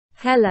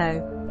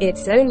Hello,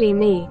 it's only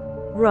me,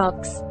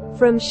 Rox,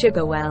 from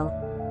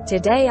Sugarwell.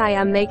 Today I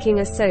am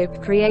making a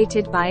soap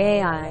created by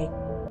AI.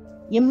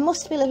 You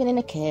must be living in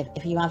a cave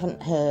if you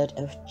haven't heard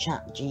of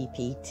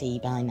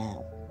ChatGPT by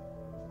now.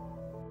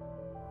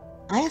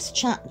 I asked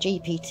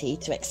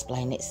ChatGPT to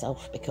explain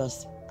itself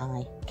because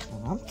I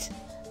can't,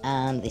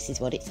 and this is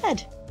what it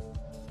said.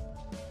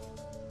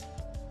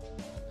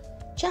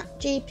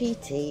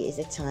 ChatGPT is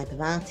a type of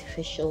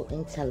artificial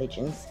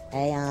intelligence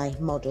AI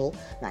model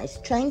that is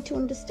trained to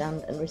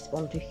understand and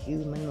respond to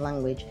human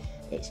language.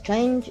 It's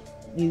trained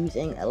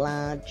using a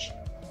large,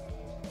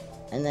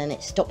 and then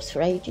it stops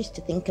for ages to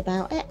think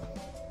about it,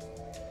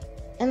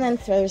 and then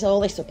throws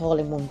all this up all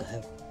in one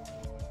go.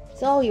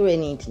 So all you really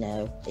need to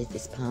know is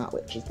this part,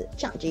 which is that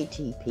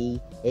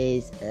ChatGPT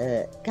is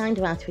a kind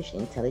of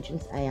artificial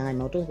intelligence AI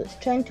model that's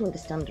trained to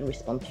understand and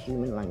respond to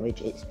human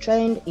language. It's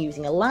trained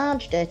using a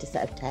large data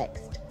set of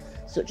text,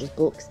 such as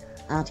books,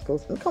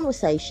 articles and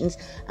conversations,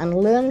 and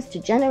learns to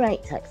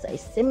generate text that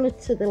is similar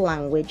to the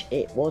language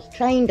it was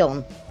trained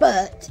on.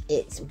 But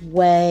it's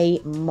way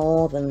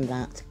more than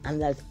that,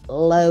 and there's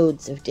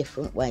loads of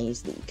different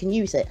ways that you can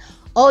use it.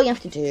 All you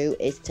have to do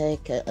is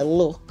take a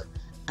look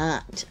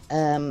at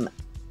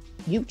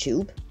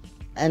YouTube,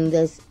 and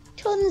there's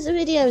tons of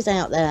videos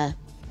out there.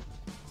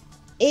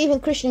 Even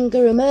Krishnan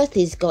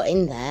Gurumurthy's got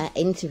in there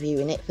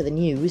interviewing it for the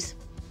news.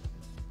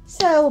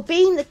 So,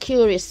 being the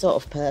curious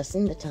sort of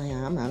person that I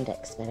am and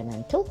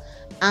experimental,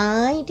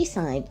 I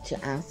decided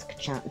to ask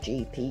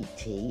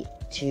ChatGPT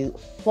to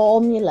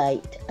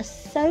formulate a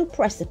soap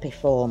recipe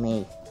for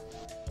me.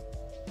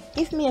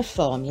 Give me a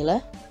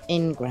formula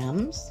in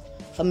grams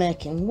for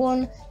making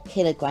 1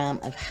 kilogram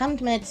of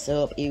handmade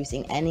soap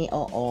using any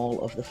or all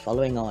of the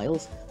following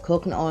oils: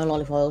 coconut oil,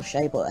 olive oil,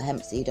 shea butter,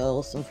 hemp seed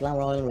oil,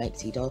 sunflower oil,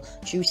 rapeseed oil.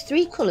 Choose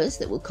 3 colours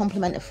that will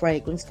complement a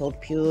fragrance called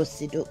Pure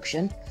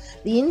Seduction.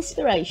 The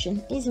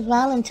inspiration is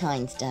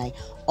Valentine's Day.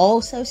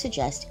 Also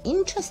suggest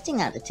interesting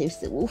additives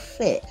that will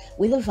fit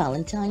with a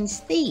Valentine's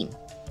theme.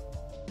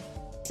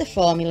 The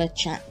formula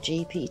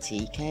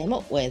ChatGPT came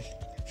up with: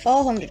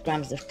 400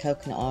 grams of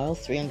coconut oil,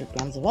 300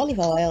 grams of olive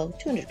oil,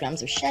 200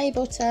 grams of shea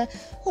butter,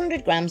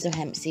 100 grams of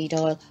hemp seed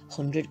oil,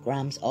 100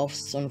 grams of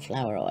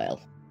sunflower oil.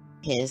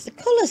 Here's the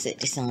colours it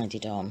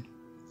decided on.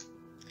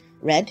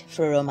 Red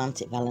for a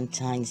romantic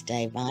Valentine's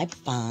Day vibe,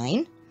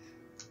 fine.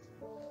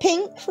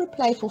 Pink for a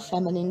playful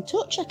feminine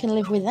touch, I can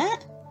live with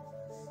that.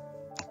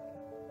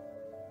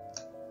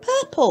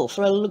 Purple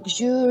for a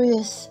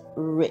luxurious,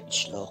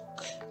 rich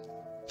look.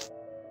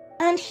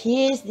 And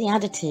here's the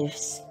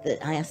additives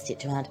that I asked it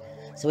to add.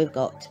 So we've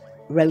got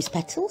rose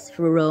petals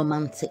for a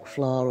romantic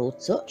floral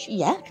touch,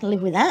 yeah, I can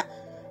live with that.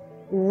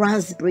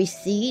 Raspberry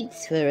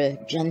seeds for a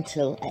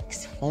gentle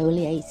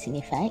exfoliating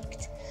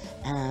effect,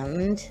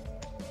 and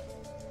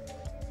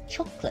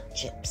chocolate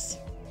chips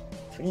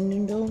for an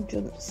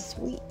indulgent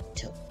sweet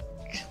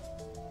touch.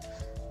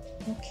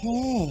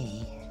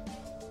 Okay,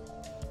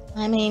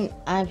 I mean,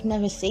 I've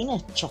never seen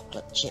a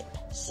chocolate chip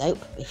soap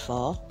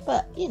before,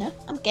 but you know,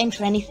 I'm game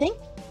for anything.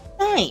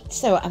 Right,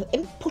 so I've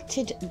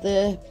inputted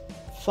the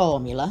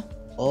formula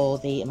or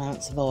the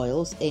amounts of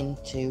oils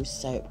into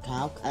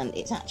SoapCalc, and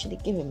it's actually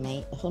given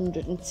me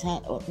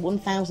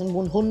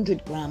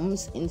 1,100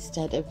 grams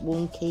instead of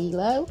 1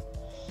 kilo.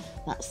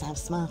 That's how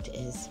smart it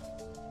is.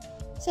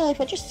 So if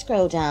I just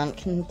scroll down, I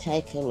can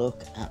take a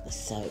look at the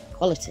soap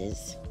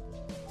qualities.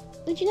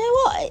 And you know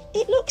what?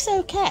 It looks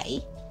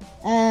okay.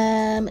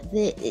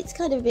 It's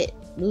kind of a bit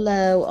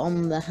low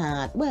on the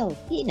hard. Well,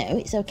 you know,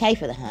 it's okay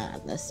for the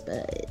hardness,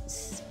 but it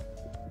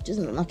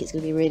doesn't look like it's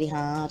going to be really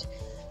hard.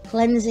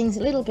 Cleansing's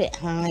a little bit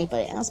high,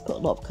 but it has put a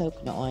lot of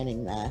coconut oil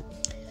in there.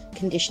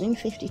 Conditioning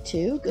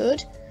 52,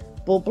 good.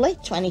 Bubbly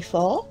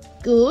 24,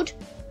 good.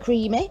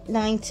 Creamy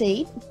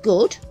 19,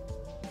 good.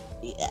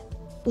 Yeah.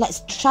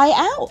 Let's try it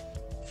out.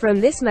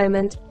 From this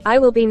moment, I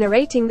will be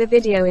narrating the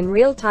video in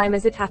real time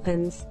as it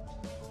happens.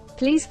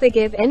 Please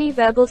forgive any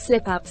verbal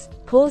slip-ups,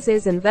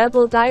 pauses and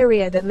verbal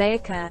diarrhea that may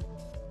occur.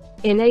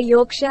 In a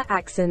Yorkshire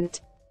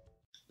accent.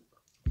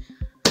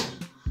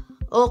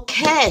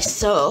 Okay,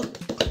 so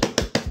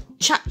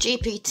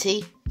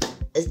ChatGPT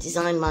has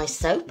designed my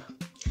soap.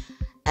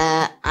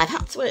 I've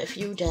had to wait a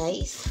few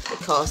days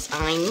because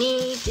I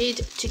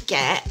needed to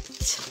get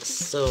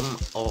some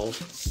of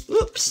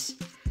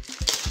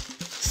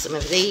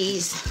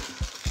these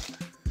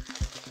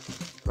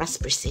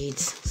raspberry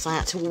seeds, so I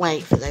had to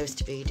wait for those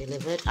to be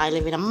delivered. I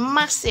live in a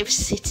massive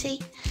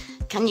city.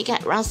 Can you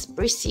get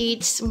raspberry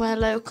seeds somewhere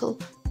local?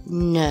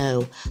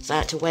 No, so I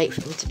had to wait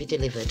for them to be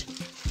delivered.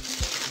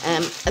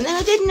 And then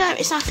I did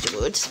notice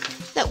afterwards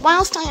that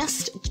whilst I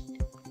asked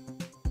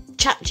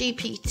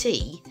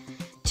ChatGPT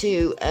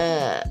to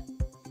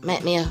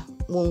make me a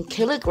 1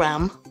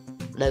 kilogram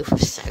loaf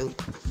of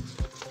soap,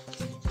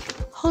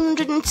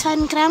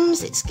 110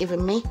 grams it's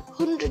given me,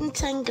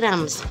 110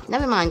 grams.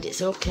 Never mind,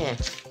 it's okay.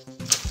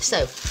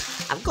 So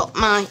I've got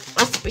my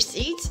raspberry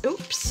seeds,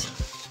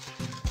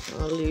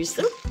 I'll lose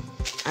them,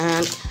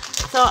 and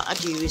I thought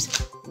I'd use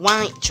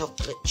white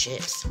chocolate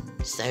chips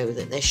so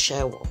that they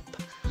show up.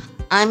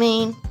 I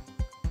mean,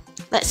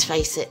 let's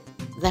face it,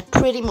 they're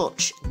pretty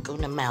much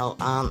gonna melt,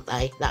 aren't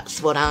they?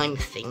 That's what I'm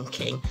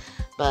thinking.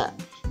 But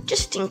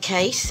just in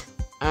case,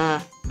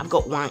 I've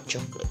got white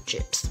chocolate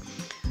chips.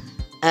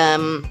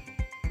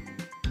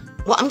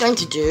 What I'm going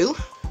to do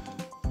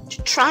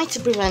to try to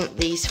prevent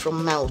these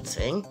from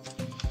melting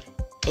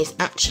is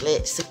actually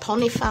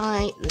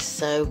saponify the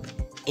soap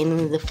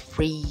in the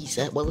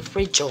freezer, well, the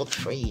fridge or the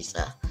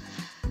freezer,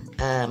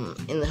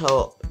 in the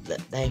hope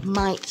that they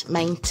might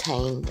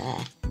maintain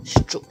their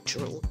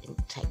structural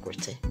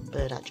integrity,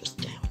 but I just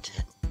doubt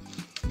it.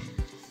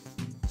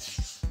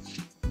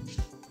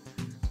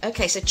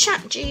 Okay, so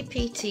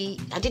ChatGPT,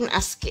 I didn't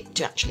ask it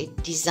to actually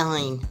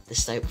design the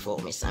soap for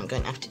me, so I'm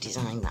going to have to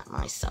design that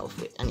myself,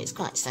 and it's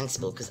quite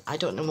sensible because I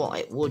don't know what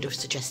it would have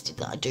suggested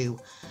that I do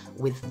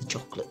with the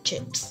chocolate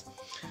chips.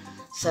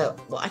 So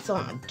what I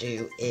thought I'd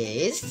do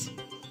is,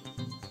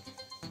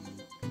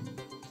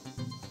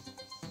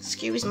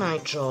 excuse my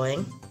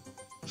drawing,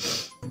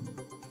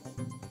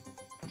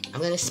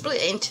 I'm going to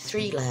split it into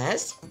 3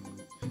 layers.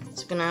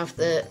 So we're going to have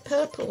the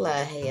purple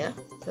layer here,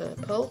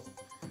 purple.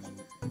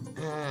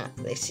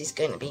 This is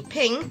going to be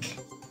pink.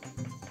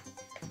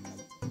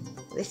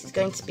 This is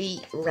going to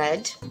be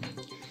red.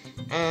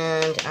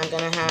 And I'm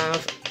going to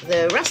have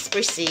the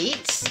raspberry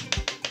seeds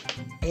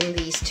in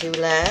these 2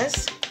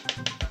 layers.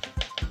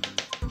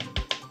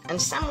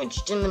 And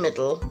sandwiched in the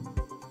middle,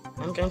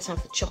 I'm going to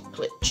have the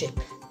chocolate chip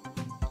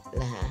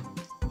layer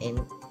in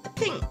the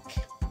pink.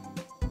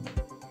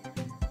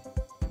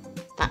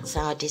 That's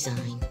our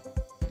design.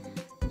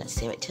 Let's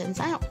see how it turns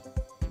out.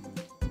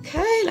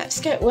 Okay, let's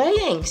get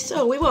weighing.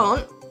 So we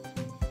want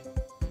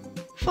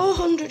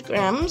 400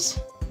 grams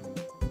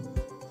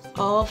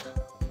of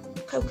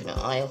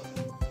coconut oil.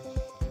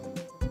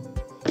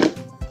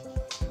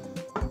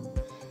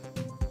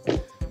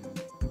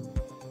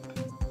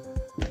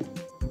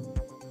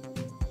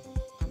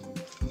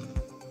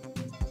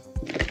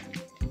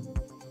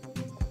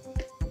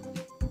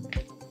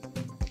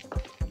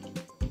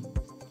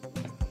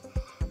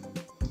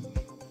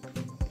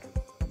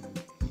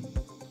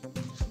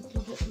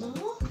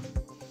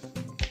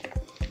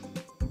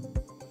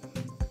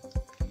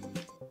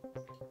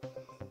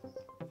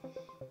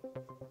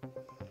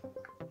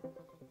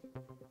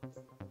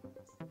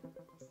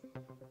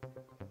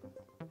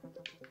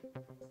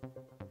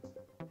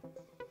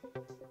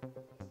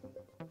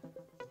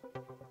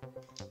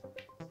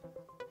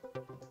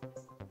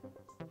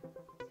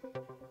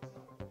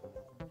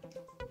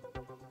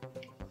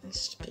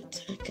 It's a bit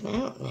taken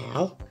out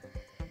now.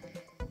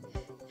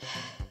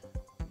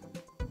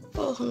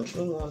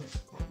 401,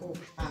 that will be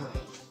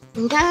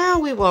fine. Now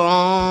we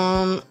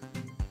want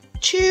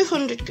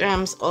 200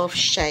 grams of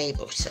shea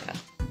butter.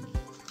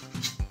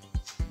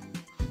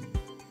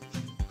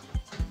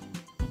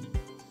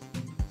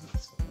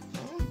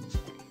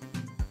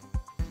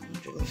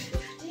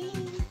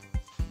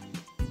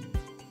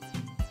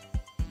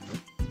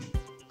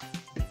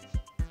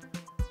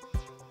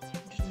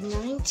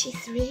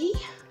 $93.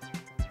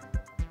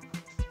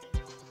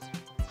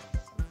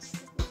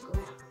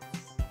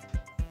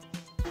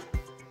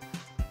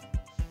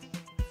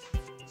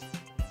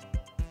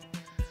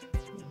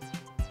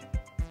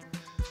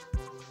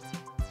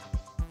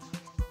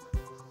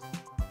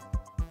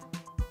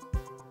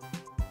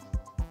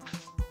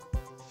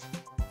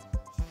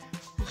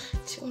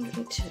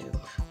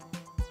 $202.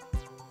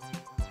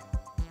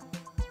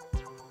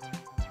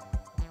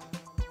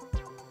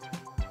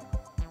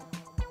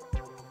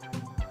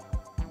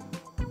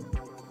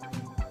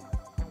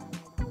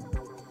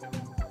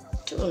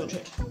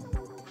 $200.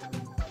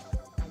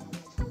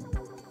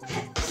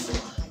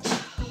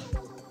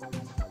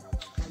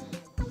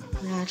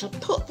 Right, I'll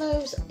put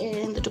those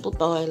in the double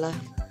boiler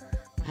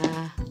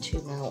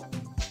to melt.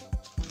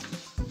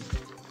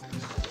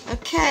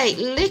 Okay,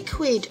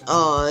 liquid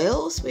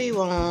oils. We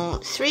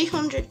want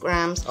 300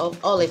 grams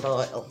of olive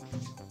oil.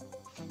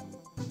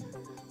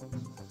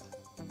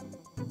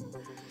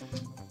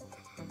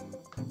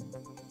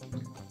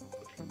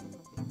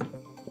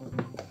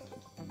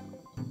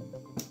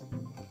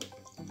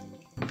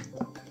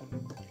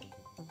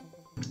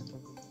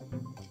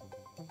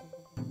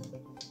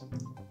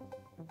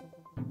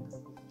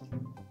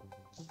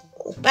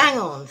 Bang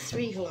on,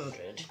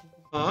 300.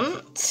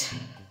 Want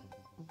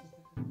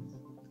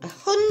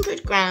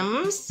 100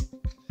 grams.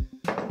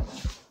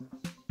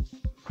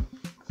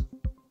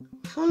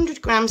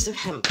 100 grams of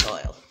hemp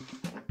oil.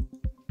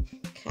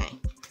 Okay.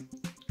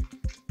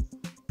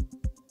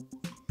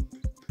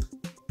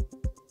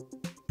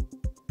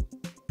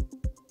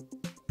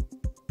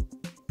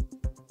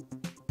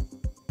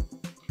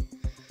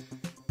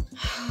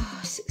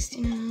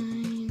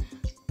 $69.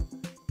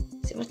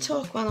 If I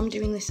talk while I'm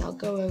doing this, I'll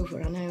go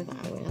over. I know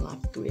that I will.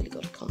 I've really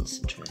got to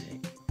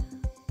concentrate.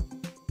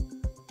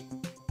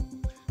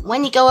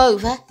 When you go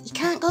over, you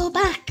can't go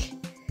back.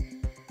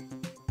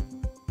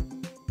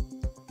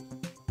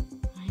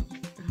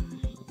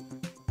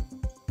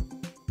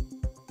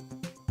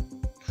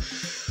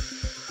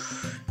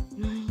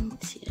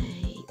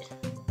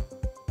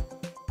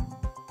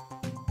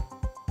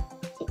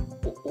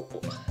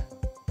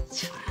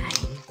 It's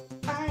fine.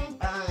 Fine.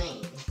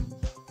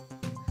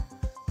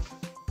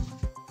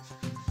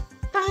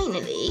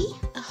 finally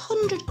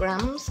 100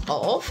 grams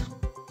of,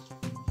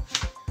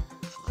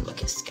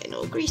 look, it's getting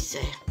all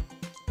greasy,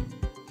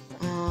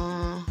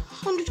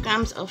 100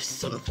 grams of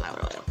sunflower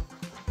oil,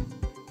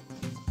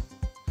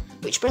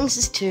 which brings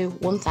us to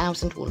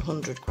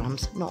 1,100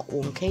 grams, not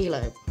 1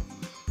 kilo.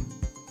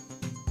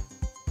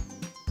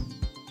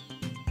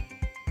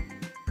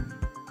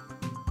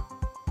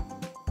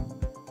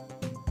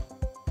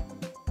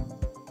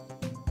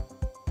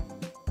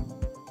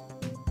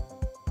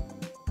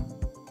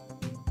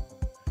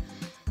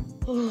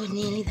 Oh,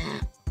 nearly there.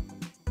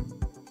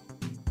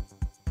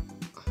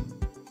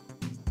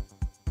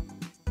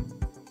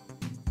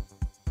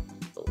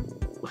 Oh.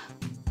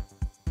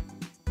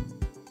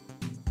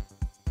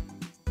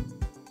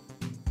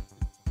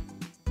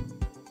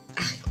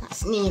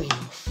 That's near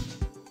enough.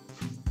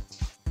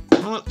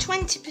 I want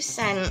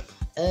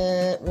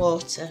 20%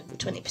 water,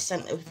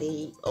 20% of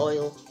the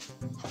oil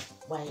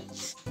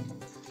weight.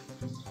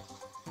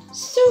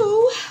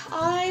 So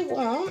I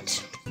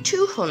want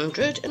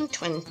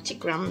 220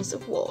 grams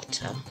of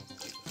water.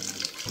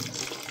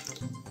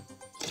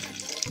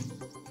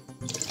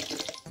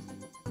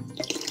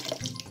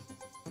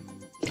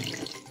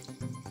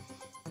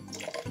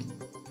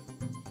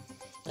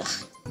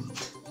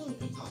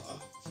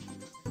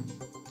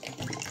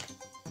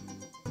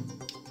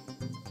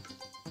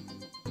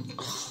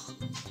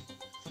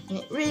 And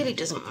it really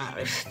doesn't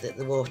matter if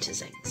the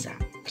water's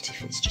exact,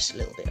 if it's just a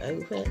little bit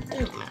over, it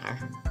don't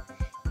matter.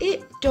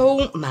 It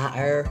don't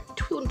matter.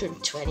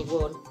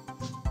 221.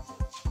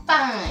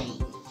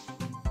 Fine.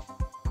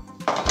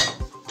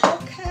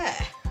 Okay.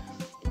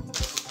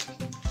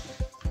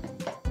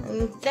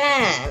 And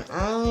then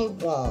I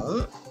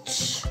want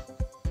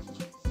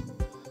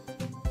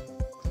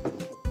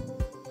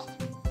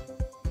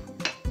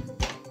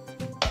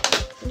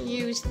to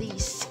use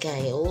these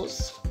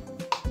scales.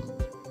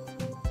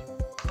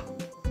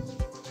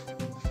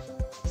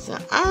 So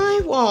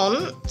I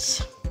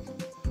want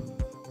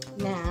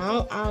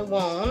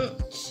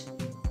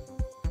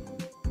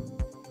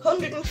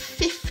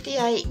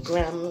 158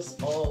 grams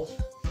of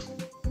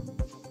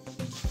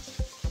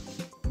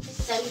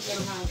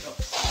sodium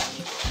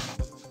hydroxide.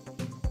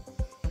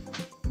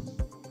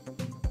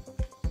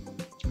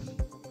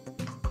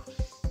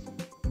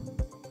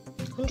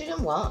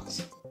 And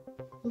what?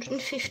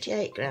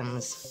 158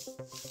 grams.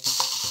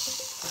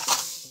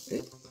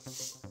 Oop.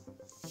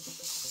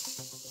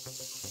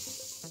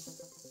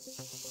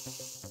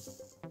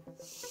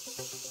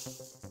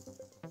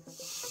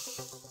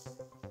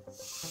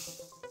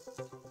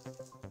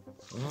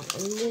 A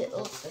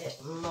little bit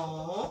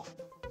more.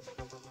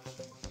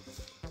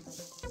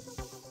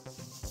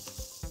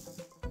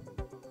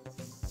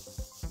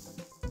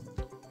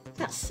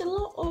 That's a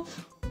lot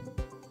of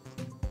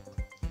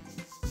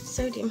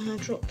sodium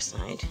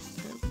hydroxide.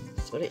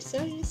 That's what it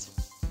says.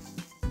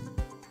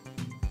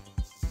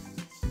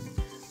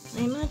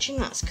 I imagine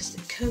that's because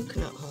the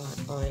coconut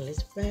oil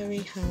is very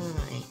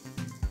high.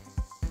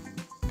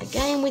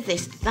 Again with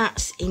this,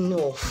 that's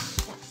enough.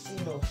 That's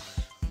enough.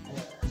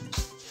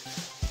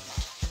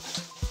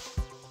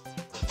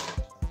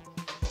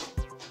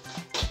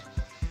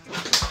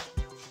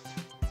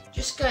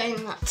 Just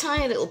going that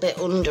tiny little bit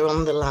under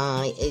on the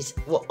lye is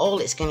what all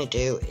it's going to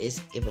do is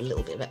give a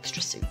little bit of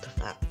extra super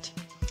fat.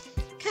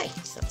 Okay,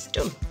 so that's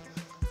done.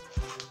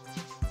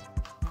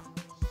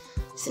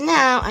 So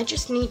now I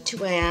just need to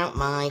weigh out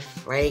my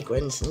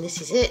fragrance, and this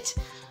is it.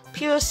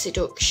 Pure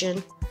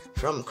Seduction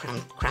from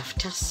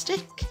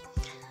Craftastic.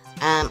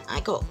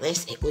 I got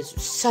this, it was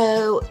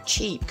so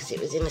cheap because it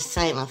was in a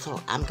sale. I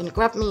thought I'm going to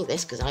grab me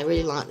this because I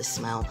really like the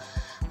smell,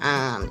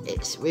 and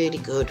it's really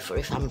good for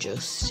if I'm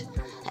just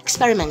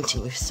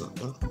experimenting with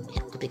something,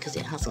 because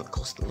it hasn't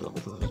cost me a lot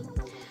of money.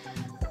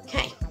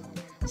 Okay,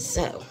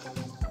 so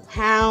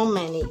how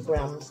many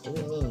grams do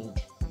we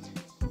need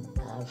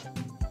of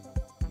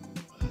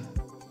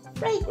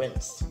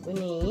fragrance? We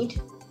need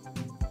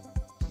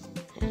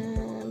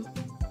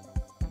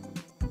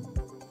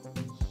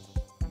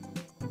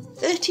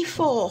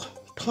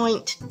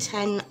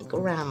 34.10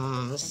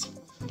 grams.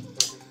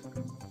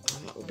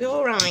 And it will be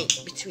alright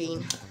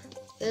between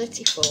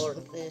 34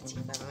 and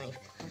 35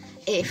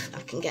 if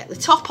I can get the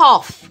top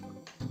off.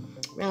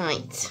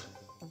 Right.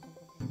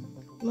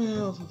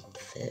 Well,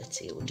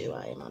 30 will do,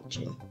 I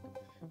imagine.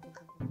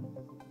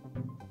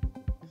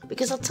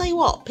 Because I'll tell you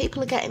what,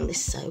 people are getting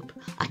this soap.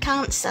 I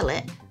can't sell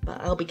it,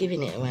 but I'll be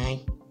giving it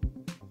away.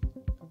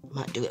 I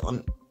might do it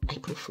on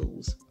April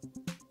Fool's.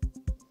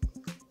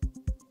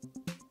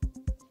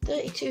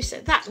 32,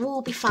 so that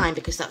will be fine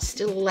because that's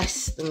still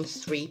less than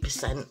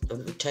 3%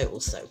 of the total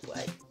soap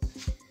weight.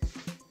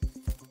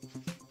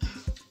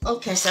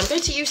 Okay, so I'm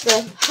going to use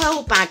the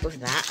whole bag of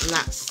that, and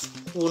that's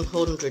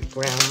 100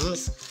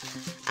 grams.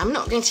 I'm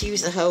not going to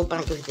use the whole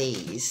bag of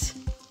these.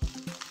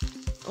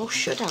 Or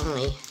should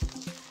I?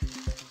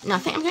 No, I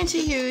think I'm going to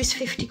use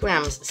 50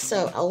 grams,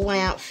 so I'll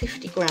weigh out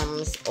 50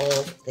 grams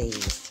of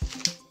these.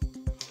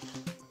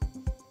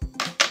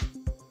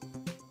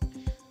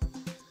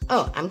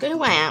 Oh, I'm going to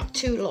weigh out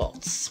 2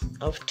 lots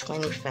of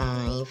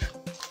 25.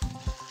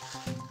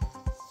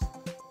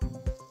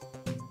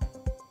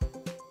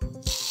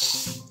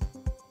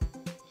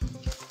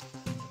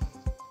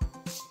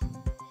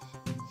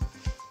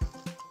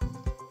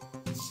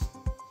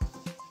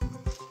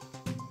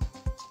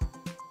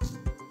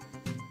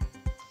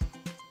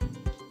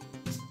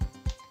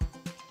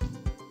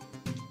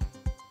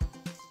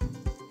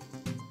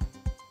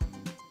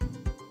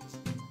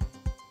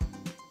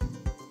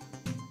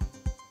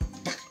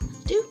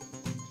 do.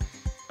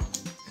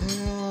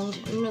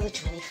 And another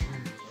 25.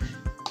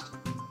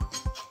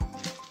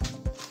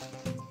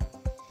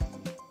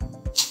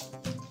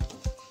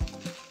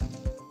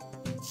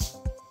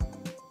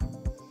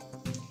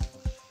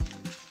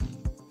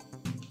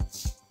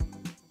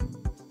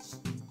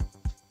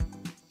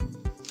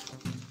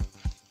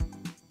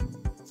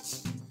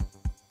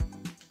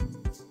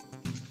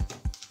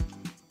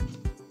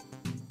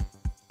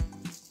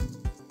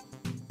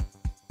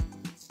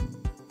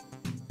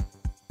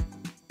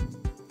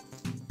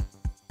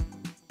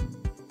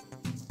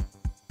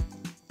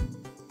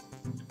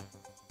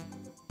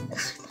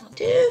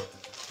 Do.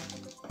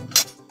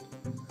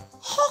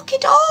 Hockey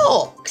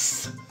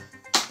dogs.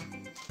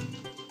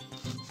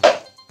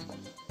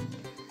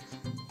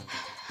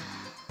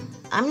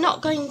 I'm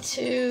not going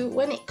to,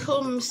 when it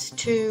comes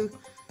to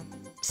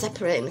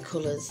separating the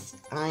colours,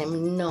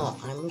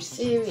 I'm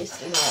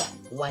seriously not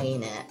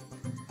weighing it.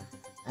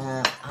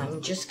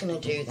 I'm just going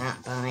to do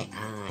that by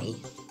eye.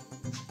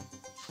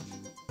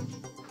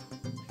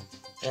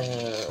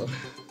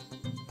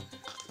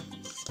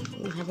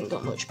 We haven't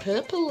got much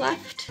purple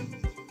left.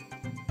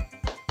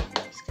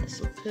 Let's get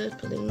some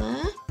purple in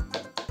there.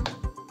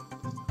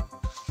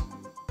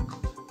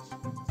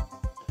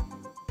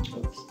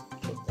 Oops,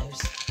 put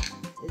those.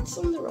 It's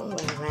on the wrong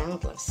way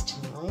around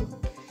last time.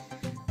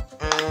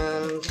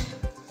 And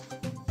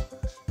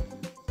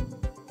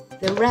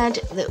the red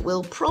that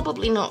will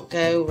probably not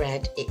go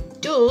red,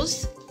 it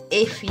does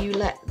if you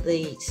let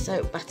the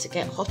soap batter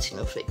get hot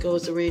enough, it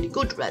goes a really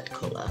good red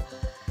colour.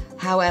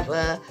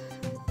 However,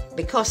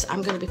 because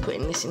I'm going to be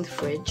putting this in the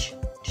fridge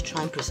to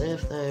try and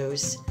preserve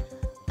those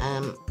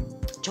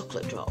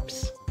chocolate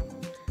drops,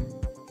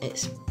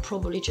 it's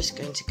probably just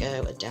going to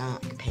go a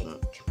dark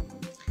pink.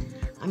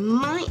 I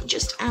might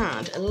just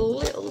add a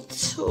little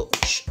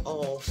touch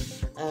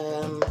of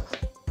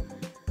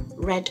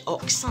red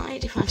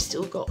oxide if I've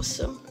still got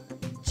some,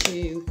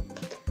 to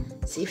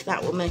see if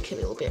that will make it a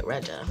little bit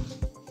redder.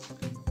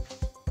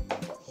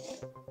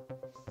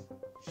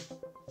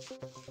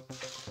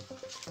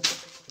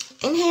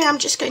 In here I'm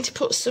just going to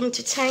put some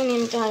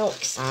titanium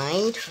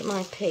dioxide for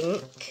my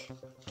pink,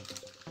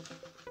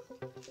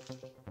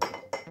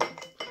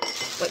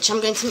 which I'm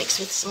going to mix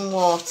with some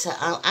water.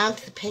 I'll add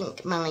the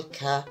pink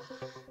mica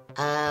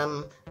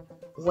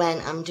when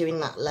I'm doing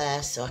that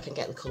layer so I can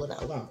get the colour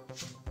that I want.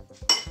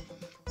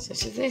 So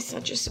to this I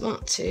just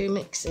want to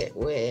mix it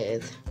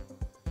with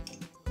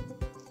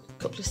a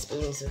couple of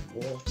spoons of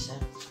water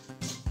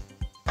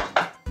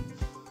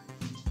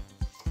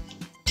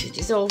to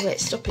dissolve it,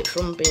 stop it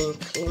from being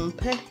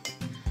clumpy,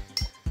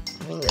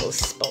 having little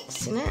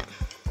spots in it.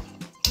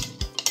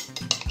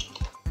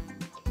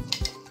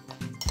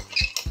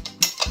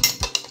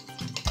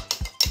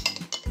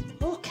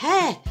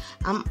 Okay,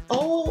 I'm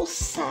all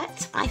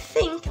set. I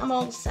think I'm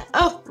all set.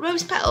 Oh,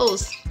 rose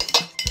petals.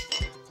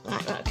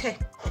 Right, okay.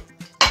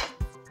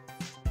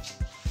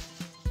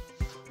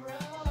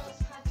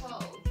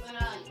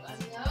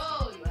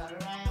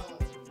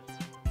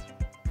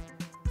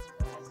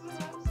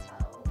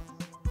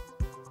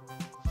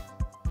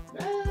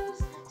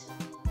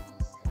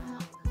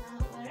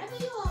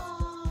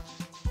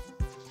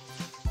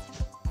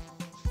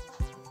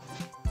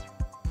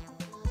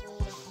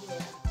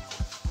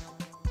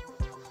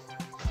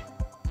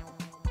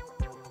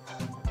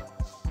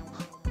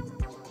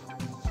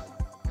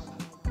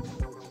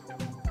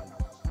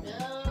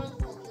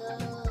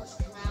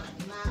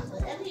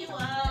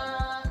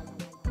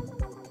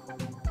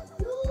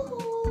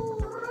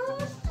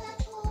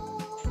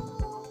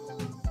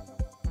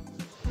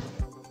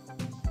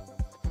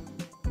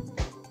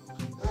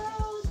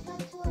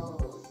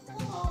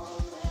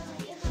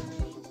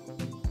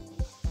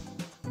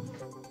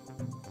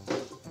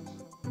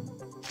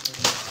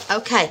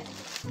 Okay,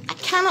 I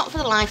cannot for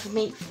the life of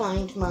me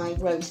find my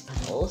rose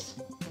petals.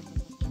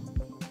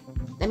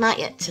 They might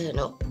yet turn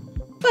up,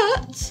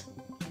 but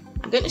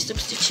I'm going to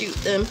substitute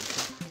them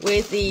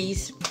with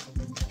these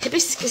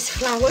hibiscus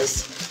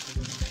flowers.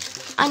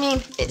 I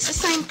mean, it's the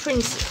same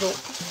principle.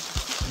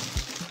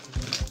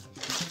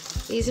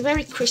 These are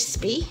very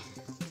crispy.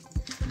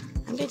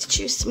 I'm going to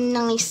choose some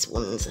nice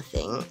ones, I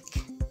think.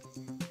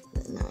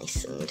 They're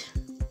nice, and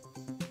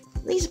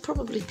these are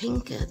probably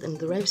pinker than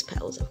the rose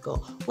petals I've got,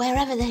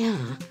 wherever they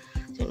are.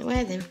 I don't know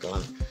where they've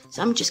gone.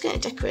 So I'm just going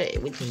to decorate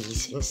it with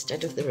these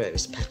instead of the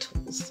rose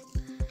petals.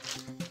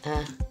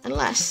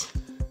 Unless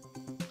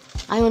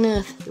I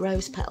unearth the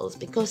rose petals,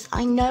 because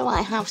I know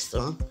I have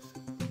some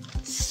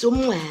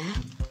somewhere.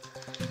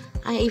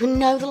 I even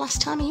know the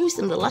last time I used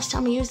them. The last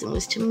time I used them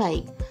was to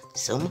make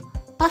some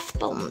bath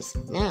bombs.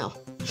 Now,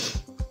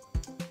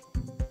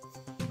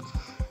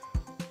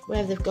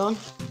 where they've gone,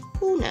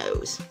 who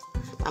knows?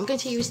 I'm going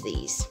to use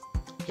these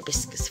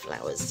hibiscus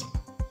flowers.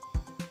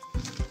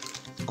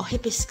 Or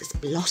hibiscus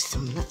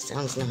blossom, that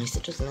sounds nicer,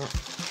 doesn't it?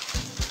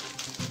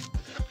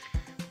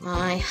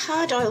 My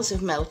hard oils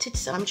have melted,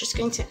 so I'm just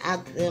going to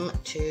add them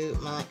to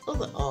my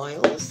other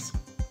oils.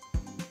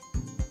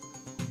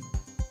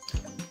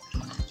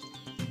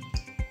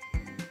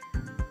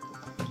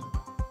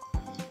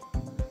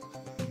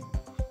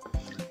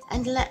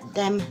 and let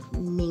them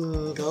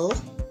mingle.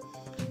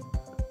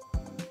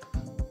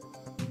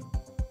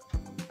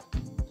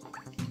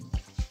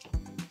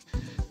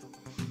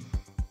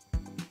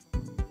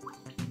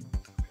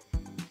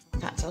 In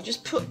fact, I'll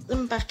just put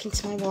them back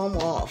into my warm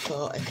water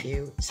for a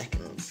few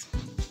seconds.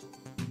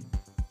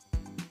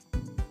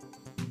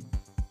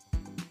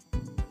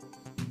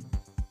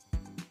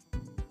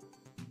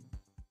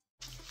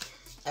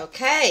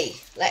 Okay,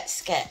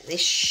 let's get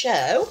this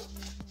show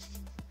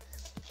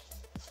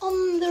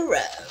on the road.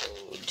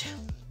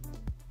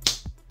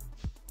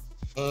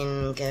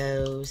 In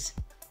goes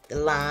the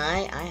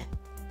lye. I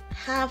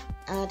have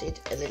added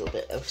a little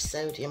bit of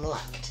sodium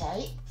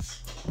lactate.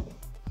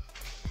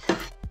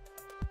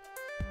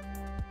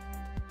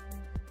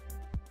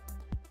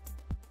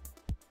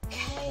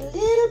 Okay, a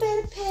little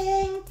bit of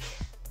pink.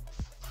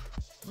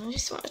 I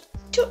just want a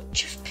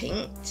touch of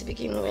pink to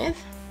begin with.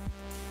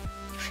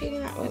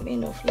 Feeling that won't be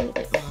enough, a little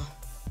bit more.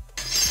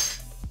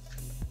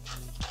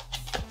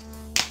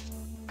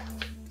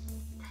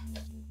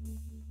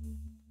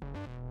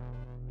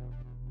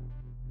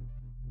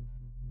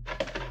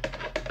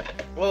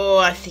 Oh,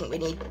 I think we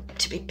need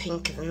to be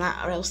pinker than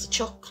that, or else the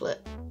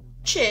chocolate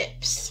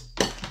chips,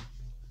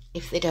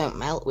 if they don't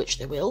melt, which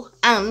they will.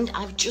 And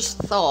I've just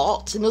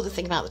thought, another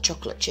thing about the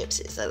chocolate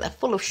chips is that they're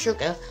full of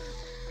sugar.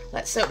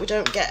 Let's hope we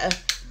don't get a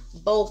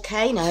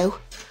volcano,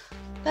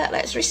 but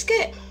let's risk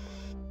it.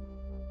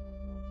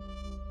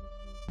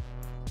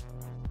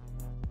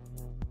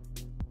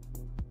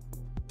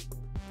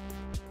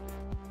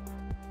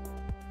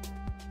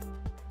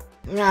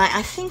 Right,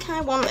 I think I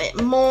want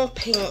it more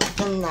pink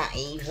than that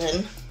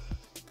even.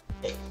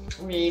 It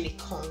really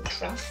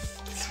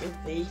contrasts with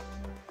the...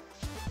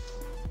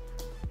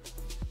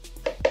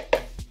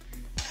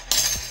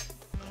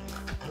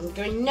 I'm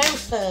going no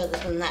further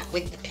than that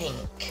with the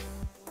pink.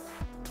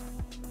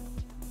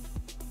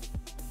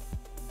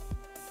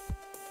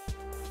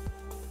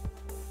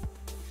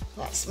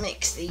 Let's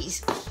mix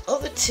these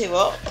other two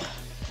up.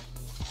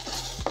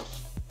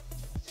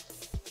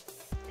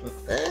 Pink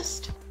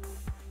first.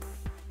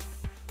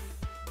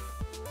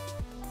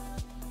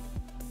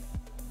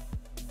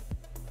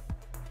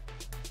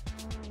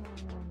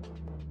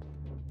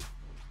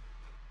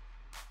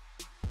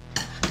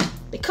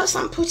 Because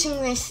I'm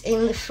putting this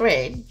in the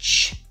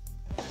fridge,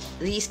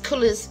 these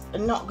colours are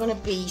not going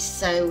to be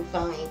so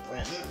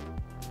vibrant,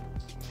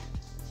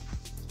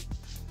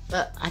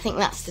 but I think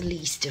that's the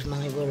least of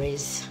my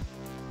worries.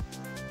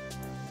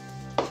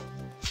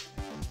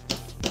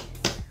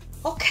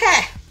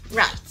 Okay,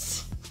 right,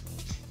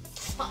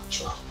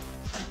 spatula.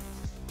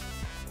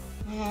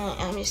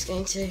 I'm just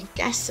going to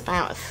guess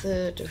about a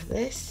third of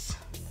this.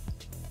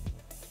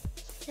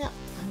 Yeah,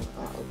 I think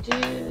that'll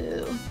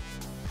do.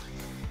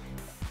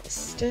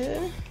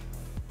 Stir.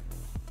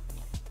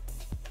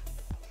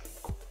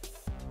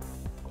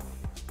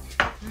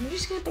 I'm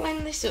just going to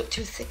blend this up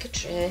to a thicker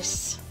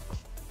trace.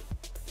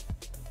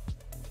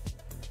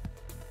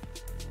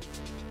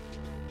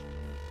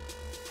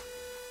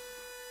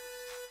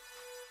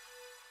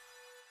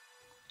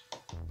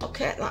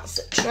 Okay, that's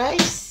a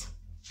trace.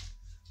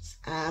 Let's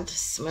add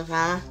some of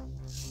our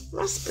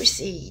raspberry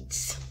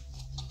seeds.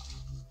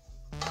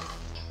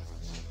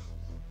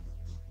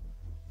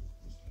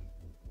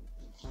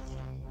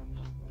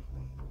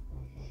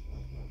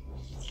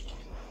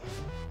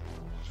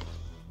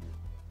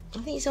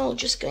 Are these all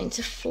just going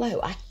to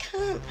float? I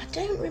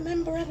don't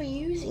remember ever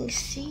using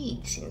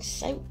seeds in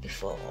soap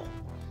before.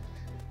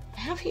 I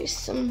have used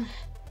some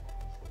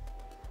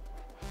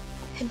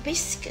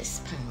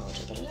hibiscus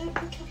powder, but I don't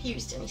think I've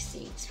used any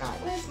seeds. Right,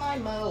 where's my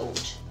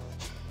mould?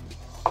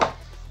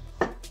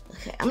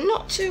 Okay, I'm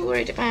not too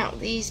worried about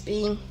these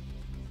being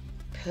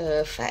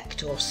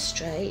perfect or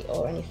straight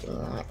or anything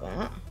like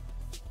that.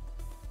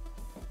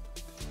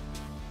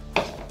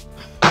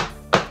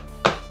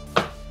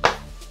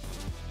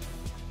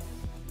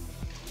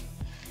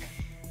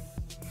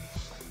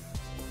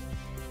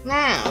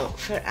 Now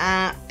for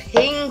our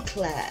pink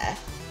layer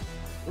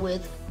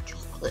with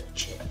chocolate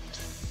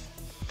chips.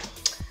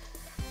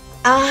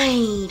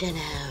 I don't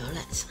know,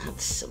 let's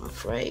add some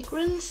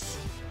fragrance.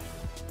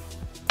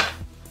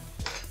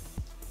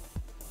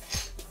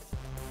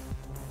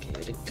 Give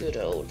it a good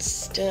old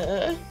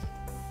stir.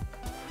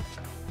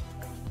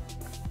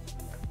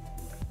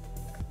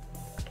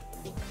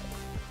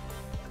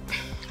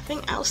 I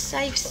think I'll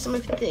save some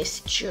of this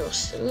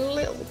just a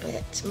little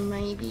bit to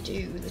maybe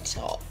do the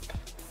top.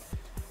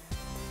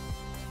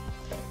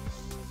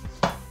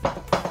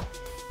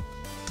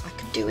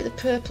 Do with the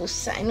purple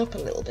setting up a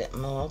little bit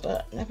more,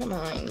 but never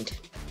mind.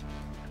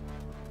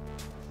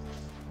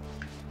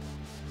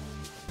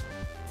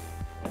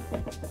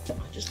 I'll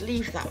just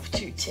leave that for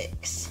 2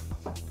 ticks.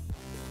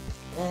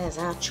 There's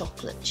our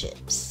chocolate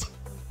chips.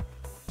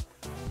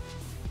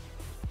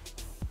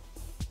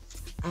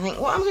 I think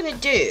what I'm going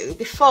to do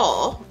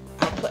before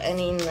I put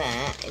any in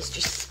there is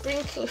just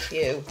sprinkle a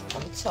few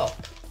on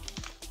top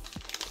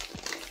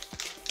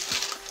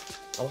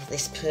of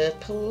this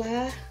purple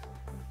layer.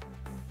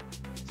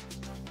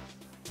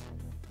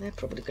 They're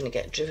probably going to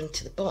get driven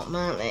to the bottom,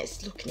 aren't they?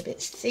 It's looking a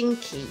bit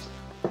stinky.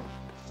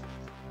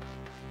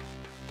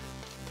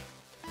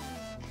 I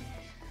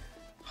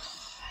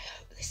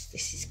hope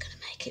this is going to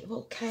make it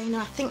okay.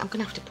 Now I think I'm going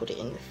to have to put it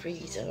in the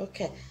freezer.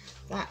 Okay,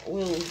 that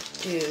will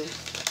do.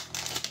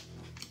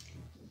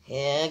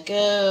 Here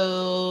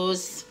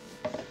goes.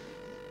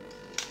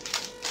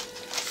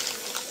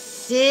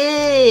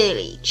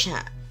 Silly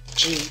ChatGPT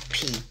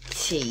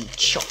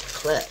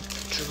chocolate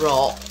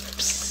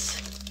drops.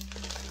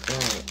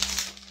 Right.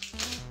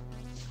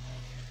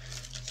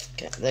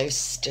 Get those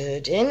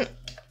stirred in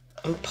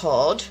and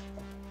poured.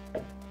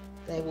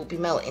 They will be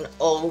melting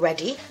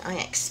already, I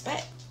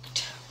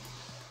expect.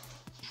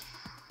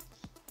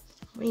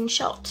 Green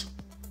shot.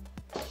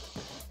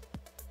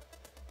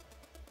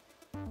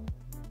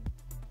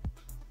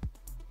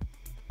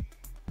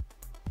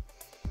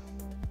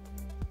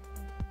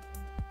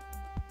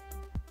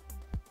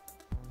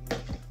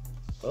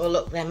 Oh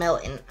look, they're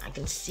melting. I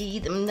can see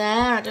them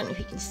there. I don't know if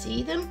you can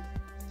see them.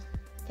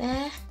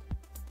 There.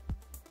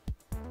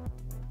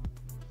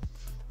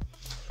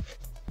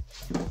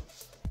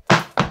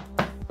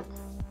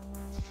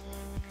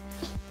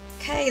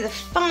 Okay, the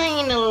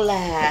final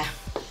layer.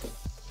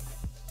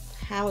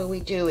 How are we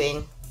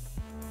doing?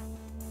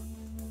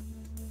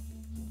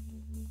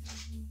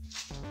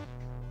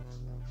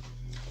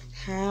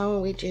 How are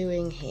we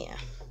doing here?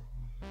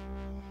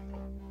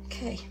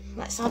 Okay,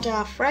 let's add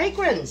our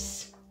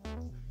fragrance.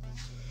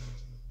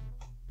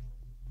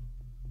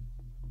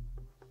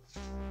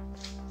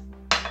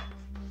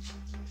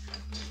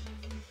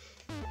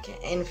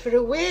 Get in for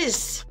a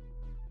whiz.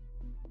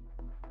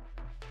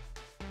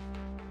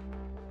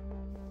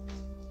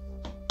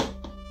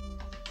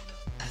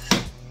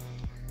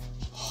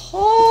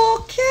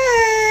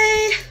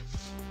 Okay.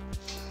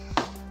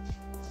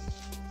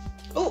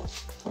 Oh,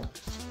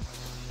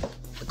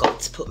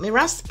 forgot to put my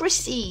raspberry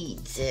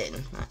seeds in.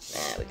 Right,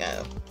 there we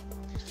go.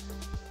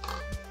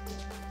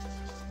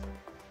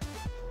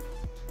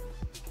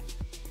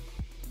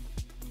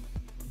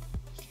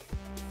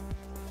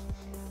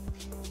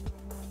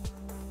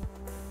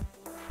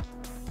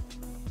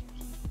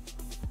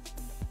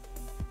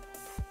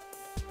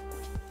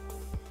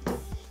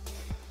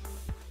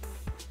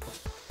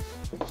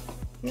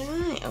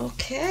 Right,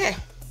 okay.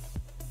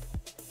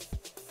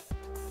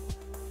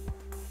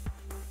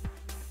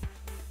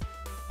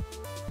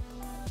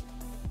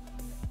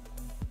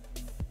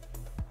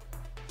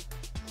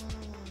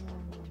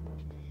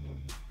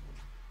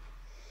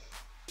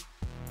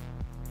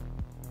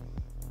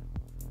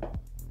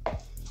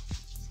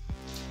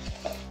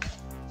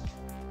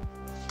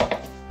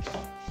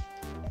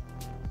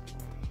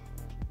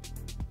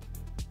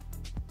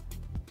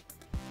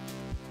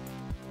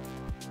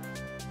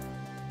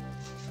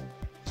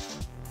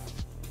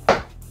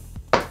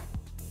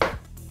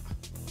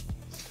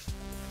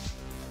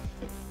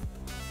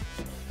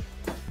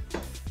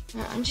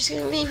 I'm just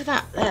going to leave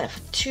that there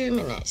for 2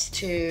 minutes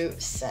to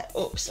set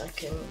up so I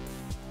can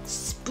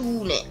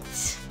spoon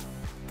it.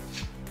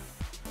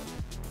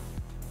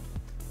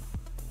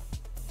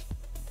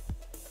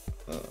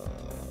 Oh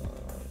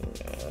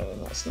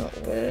no, that's not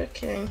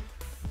working.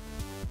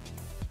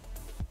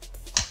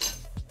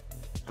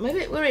 I'm a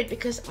bit worried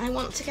because I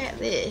want to get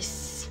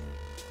this.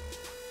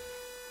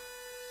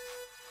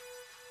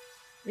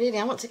 Really,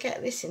 I want to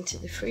get this into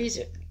the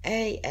freezer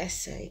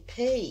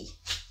ASAP.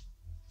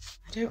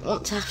 I don't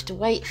want to have to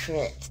wait for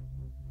it.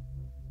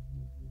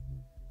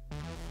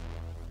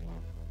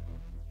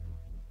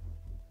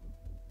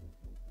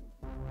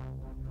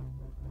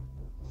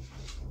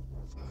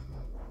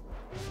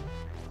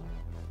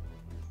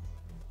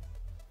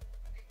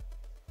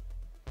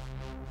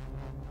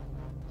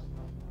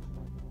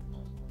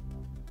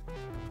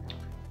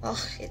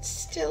 Oh, it's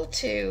still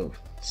too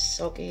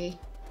soggy.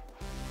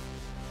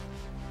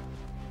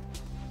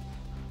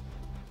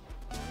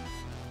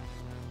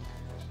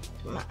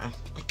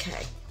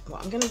 Okay,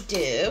 what I'm going to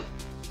do,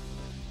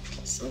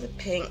 get some of the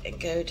pink and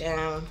go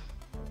down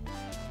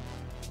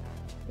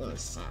one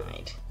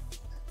side.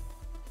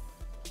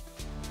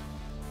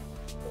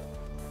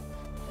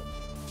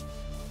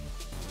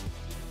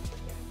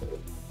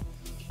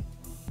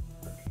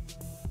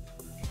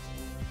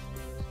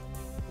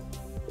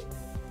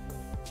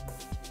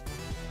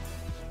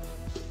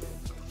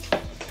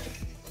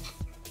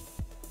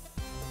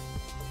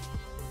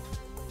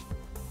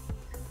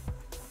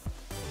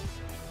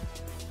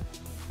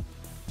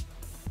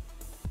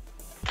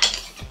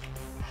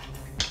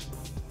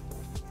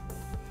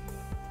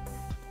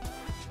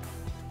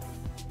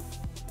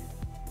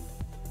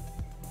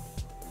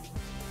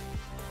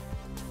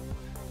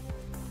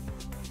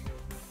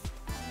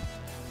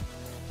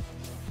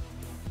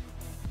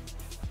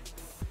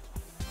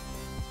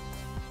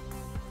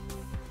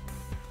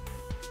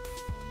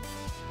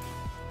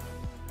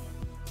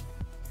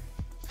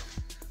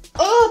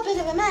 Oh, a bit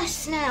of a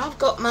mess now. I've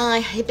got my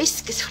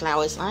hibiscus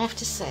flowers, and I have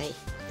to say,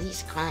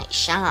 these are quite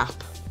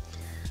sharp.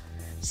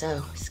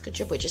 So, it's a good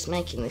job we're just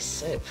making this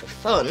soap for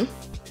fun.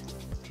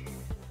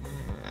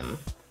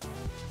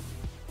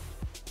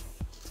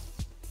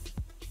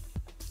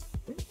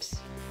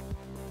 Oops.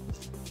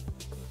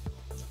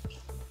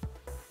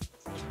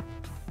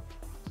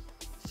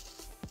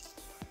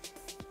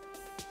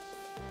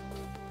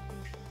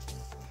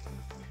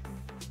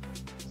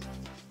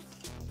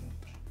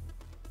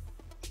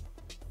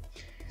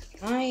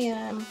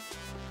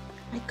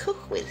 I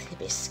cook with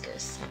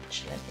hibiscus,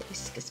 actually,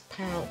 hibiscus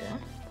powder.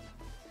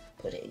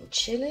 Put it in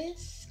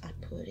chilies, I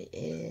put it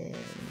in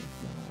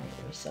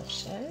my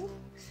risotto.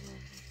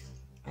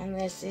 And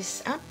there's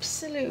this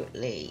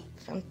absolutely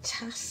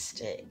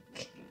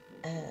fantastic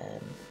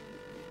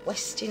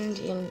West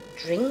Indian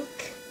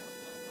drink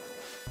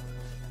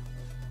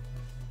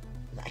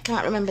that I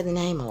can't remember the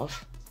name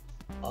of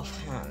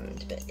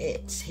offhand, but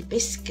it's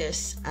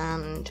hibiscus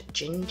and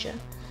ginger,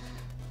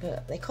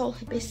 but they call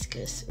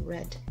hibiscus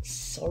red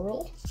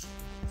sorrel.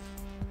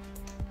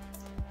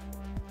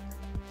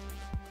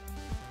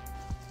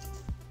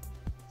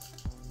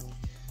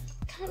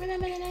 I can't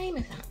remember the name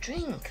of that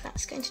drink.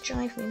 That's going to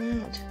drive me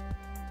mad.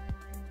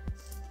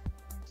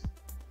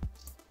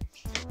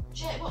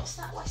 Jay, what's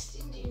that West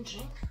Indian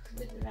drink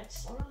with the red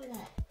sorrel in it?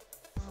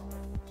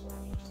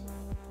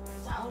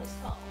 Is that all it's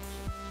got?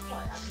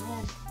 I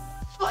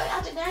thought it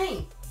had a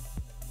name.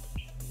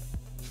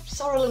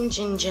 Sorrel and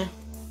ginger.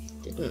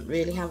 Didn't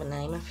really have a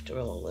name after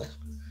all. The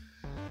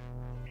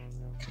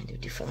kind of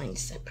defined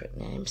separate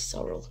name,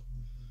 sorrel.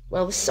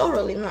 Well, the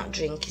sorrel in that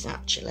drink is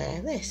actually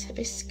this,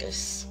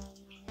 hibiscus.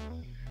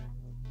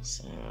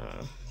 So,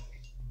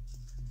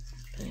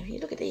 but if you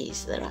look at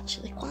these, they're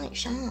actually quite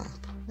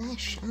sharp. They're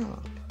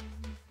sharp.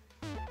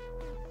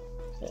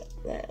 But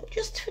they're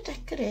just for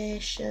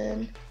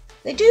decoration.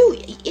 They do,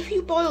 if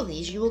you boil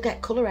these, you will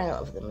get colour out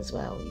of them as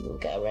well. You will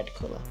get a red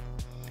colour.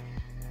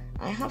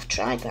 I have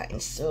tried that in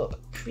soap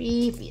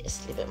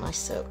previously, but my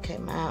soap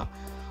came out.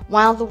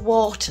 While the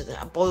water that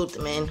I boiled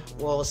them in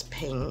was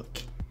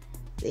pink,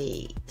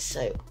 the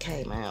soap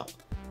came out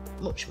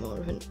much more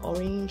of an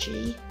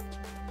orangey,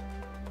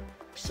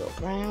 sort of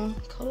brown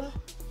colour.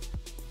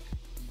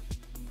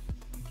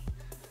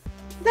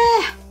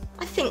 There,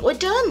 I think we're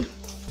done.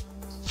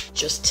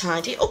 Just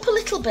tidy it up a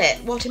little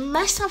bit. What a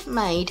mess I've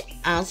made,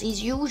 as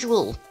is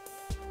usual.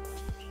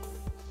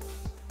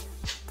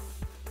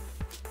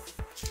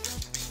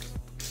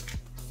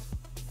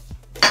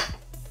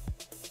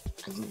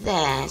 And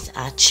there's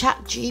our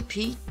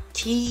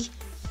ChatGPT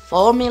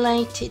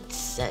formulated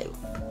soap.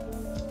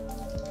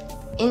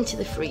 Into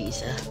the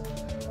freezer,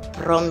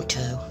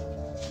 pronto.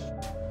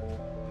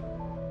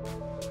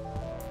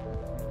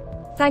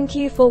 Thank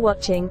you for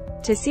watching.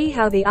 To see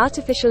how the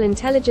artificial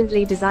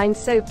intelligently designed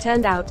soap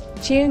turned out,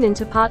 tune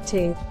into part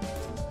 2.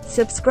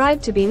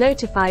 Subscribe to be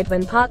notified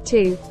when part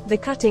 2, the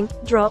cutting,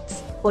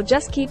 drops, or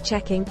just keep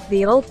checking,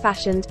 the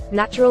old-fashioned,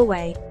 natural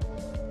way.